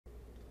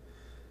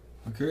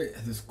Okay,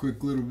 this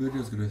quick little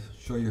video is going to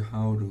show you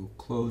how to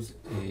close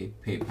a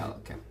PayPal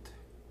account.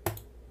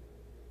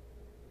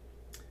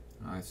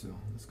 Alright, so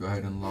let's go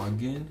ahead and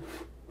log in.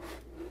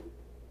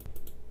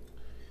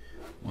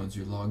 Once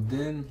you're logged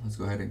in, let's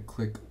go ahead and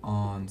click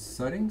on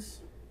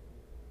settings.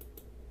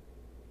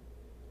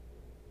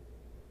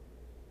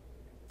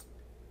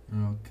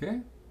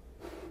 Okay,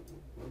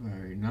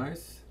 very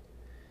nice.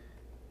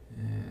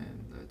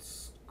 And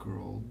let's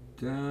scroll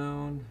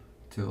down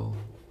till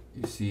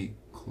you see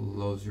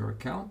close your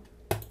account.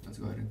 Let's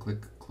go ahead and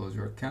click close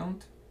your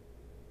account.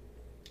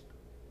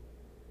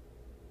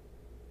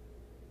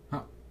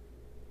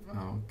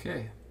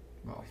 Okay,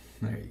 well,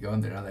 there you go.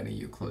 They're not letting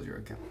you close your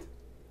account.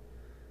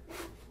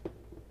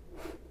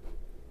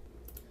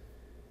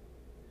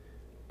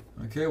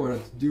 Okay, what I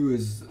have to do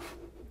is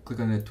click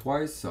on it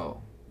twice.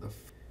 So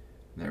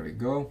there we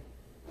go.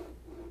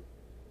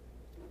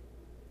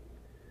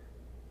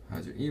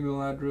 Has your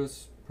email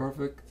address.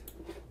 Perfect.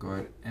 Go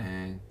ahead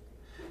and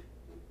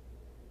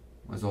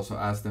let's also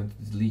ask them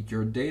to delete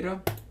your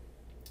data.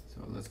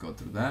 So let's go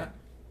through that.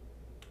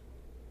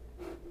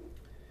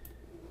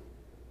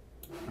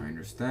 I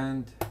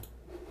understand.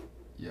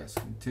 Yes,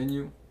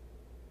 continue.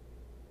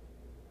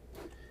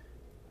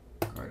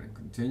 Go ahead and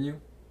continue.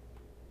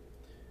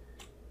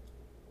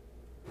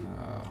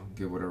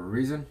 Give whatever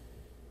reason.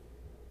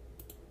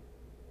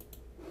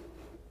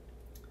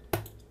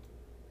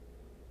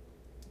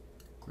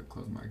 Click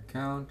close my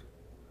account.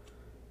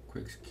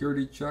 Quick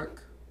security check.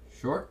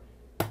 Sure.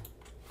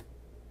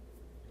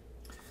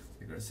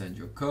 They're gonna send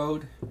you a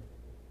code.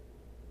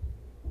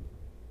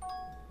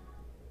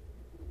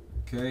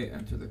 Okay,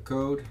 enter the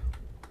code.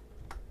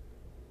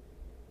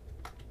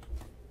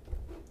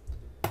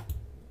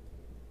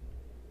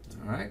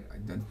 Alright,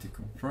 identity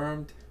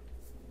confirmed.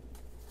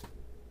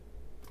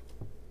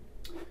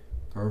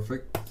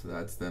 Perfect, so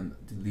that's them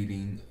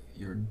deleting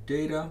your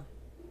data.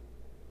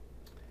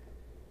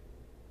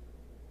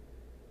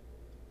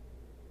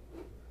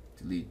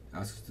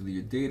 Ask us to delete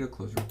your data,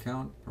 close your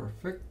account,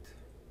 perfect.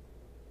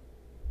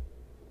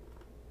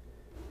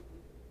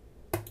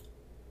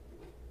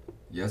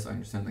 Yes, I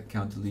understand the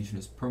account deletion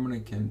is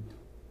permanent, can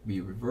be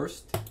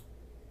reversed.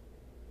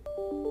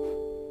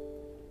 Go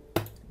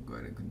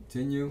ahead and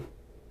continue.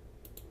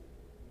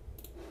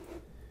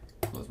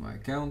 Close my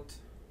account.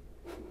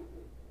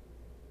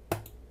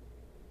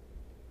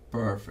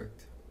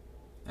 Perfect.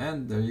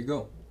 And there you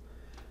go.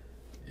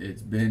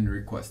 It's been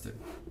requested.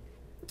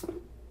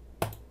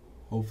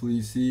 Hopefully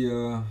you see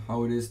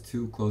how it is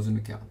to close an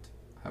account.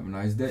 Have a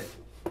nice day.